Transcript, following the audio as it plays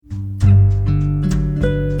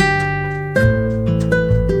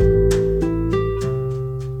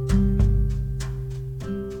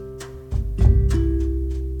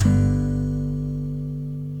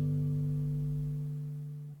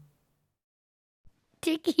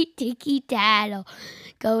ticky, ticky, taddle.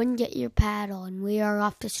 Go and get your paddle, and we are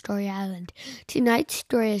off to Story Island. Tonight's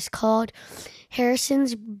story is called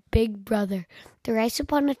Harrison's Big Brother. Thrice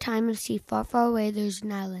upon a time in a sea far, far away, there's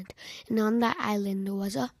an island. And on that island there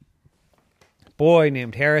was a boy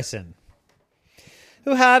named Harrison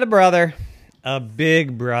who had a brother, a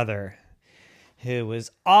big brother, who was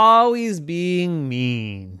always being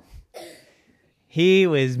mean. He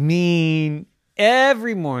was mean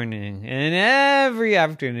every morning and every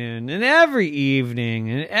afternoon and every evening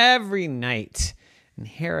and every night. And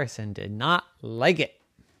Harrison did not like it.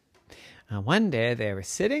 One day they were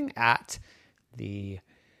sitting at the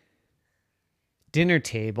dinner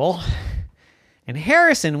table, and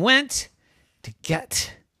Harrison went to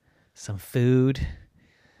get some food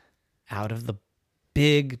out of the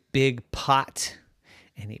big, big pot,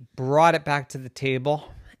 and he brought it back to the table,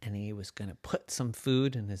 and he was going to put some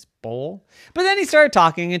food in his bowl. But then he started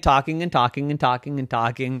talking and talking and talking and talking and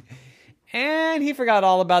talking, and he forgot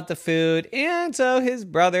all about the food. And so his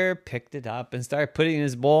brother picked it up and started putting it in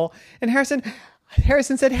his bowl. And Harrison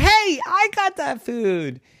said, "Hey, I got that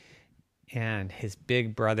food." And his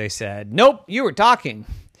big brother said, "Nope, you were talking."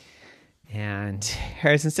 And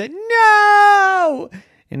Harrison said, "No!"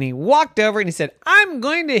 And he walked over and he said, "I'm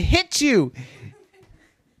going to hit you."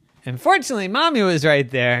 And fortunately, Mommy was right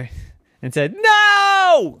there and said,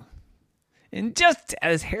 "No!" And just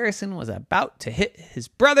as Harrison was about to hit his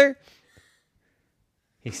brother,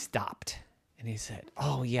 he stopped. And he said,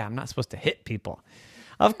 "Oh, yeah, I'm not supposed to hit people."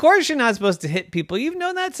 "Of course you're not supposed to hit people. You've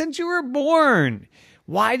known that since you were born.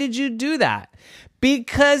 Why did you do that?"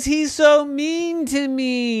 "Because he's so mean to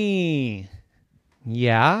me."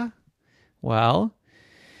 "Yeah? Well,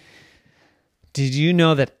 did you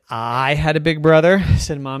know that I had a big brother?"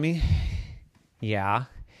 said Mommy. "Yeah.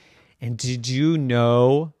 And did you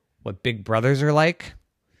know what big brothers are like?"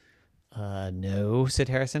 No, said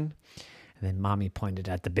Harrison. And then Mommy pointed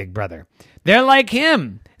at the big brother. "They're like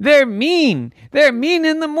him. They're mean. They're mean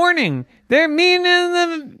in the morning. They're mean in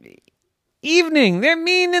the evening. They're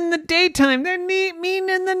mean in the daytime. They're mean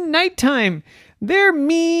in the nighttime. They're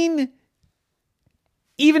mean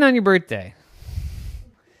even on your birthday."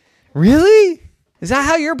 "Really? Is that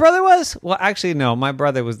how your brother was?" "Well, actually, no. My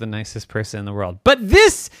brother was the nicest person in the world. But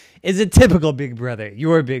this is a typical big brother.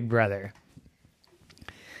 Your big brother."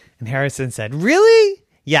 And Harrison said, "Really?"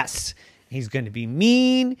 "Yes. He's going to be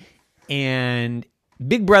mean and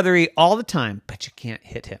big brothery all the time, but you can't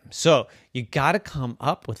hit him. So you got to come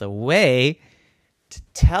up with a way to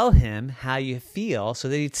tell him how you feel so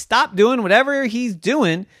that he'd stop doing whatever he's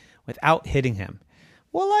doing without hitting him."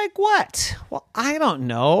 "Well, like what?" "Well, I don't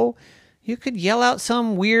know. You could yell out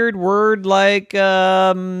some weird word like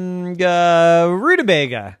rutabaga.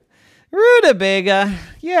 Rutabaga.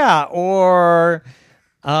 Yeah. Or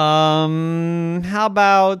how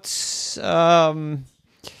about shlamababam.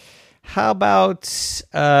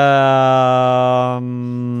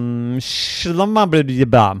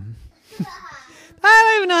 "I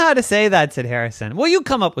don't even know how to say that," said Harrison. "Well, you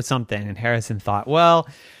come up with something." And Harrison thought, "Well,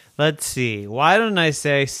 let's see. Why don't I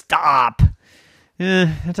say stop?"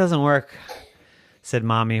 "That doesn't work," said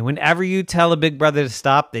Mommy. "Whenever you tell a big brother to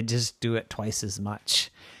stop, they just do it twice as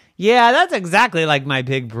much." "Yeah, that's exactly like my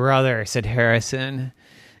big brother," said Harrison.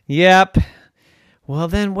 "Yep. Well,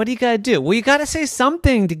 then what do you got to do?" "Well, you got to say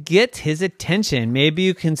something to get his attention. Maybe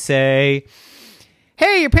you can say,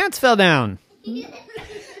 'Hey, your pants fell down.'"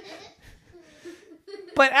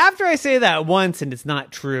 "But after I say that once and it's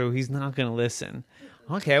not true, he's not going to listen."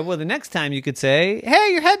 "Okay, well, the next time you could say,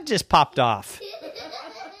 'Hey, your head just popped off.'"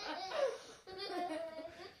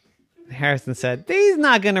 Harrison said, "He's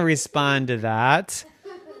not going to respond to that."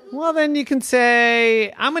 "Well, then you can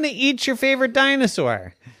say, 'I'm going to eat your favorite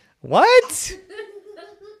dinosaur.'" "What?"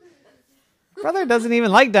 Brother doesn't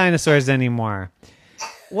even like dinosaurs anymore.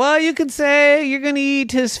 "Well, you could say you're going to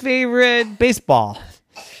eat his favorite baseball."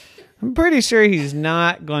 I'm pretty sure he's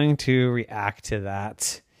not going to react to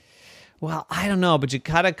that. "Well, I don't know, but you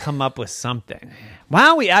got to come up with something. Why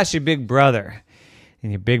don't we ask your big brother?"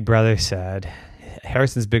 And your big brother said,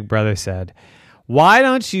 Harrison's big brother said, "Why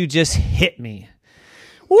don't you just hit me?"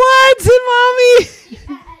 "What?" said Mommy.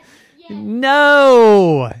 Yeah.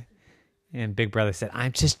 "No." And big brother said,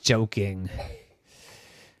 "I'm just joking.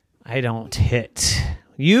 I don't hit.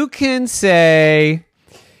 You can say,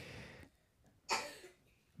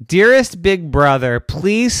 'Dearest big brother,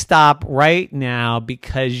 please stop right now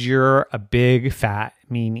because you're a big fat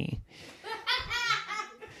meanie.'"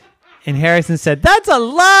 And Harrison said, "That's a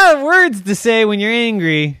lot of words to say when you're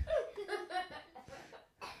angry.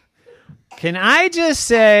 Can I just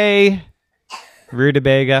say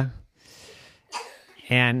rutabaga?"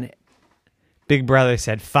 And Big Brother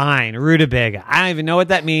said, fine, rutabaga. I don't even know what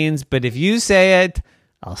that means, but if you say it,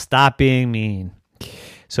 I'll stop being mean.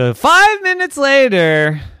 So 5 minutes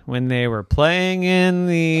later, when they were playing in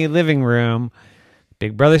the living room,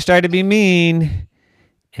 Big Brother started to be mean,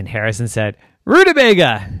 and Harrison said,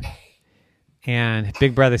 rutabaga. And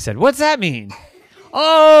Big Brother said, what's that mean?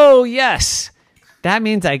 Oh, yes. That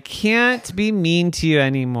means I can't be mean to you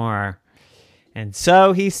anymore. And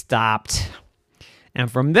so he stopped. And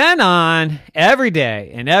from then on, every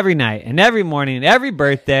day and every night and every morning and every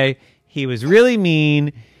birthday, he was really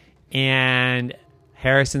mean. And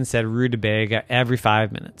Harrison said rutabaga every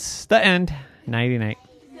 5 minutes. The end. Nighty night.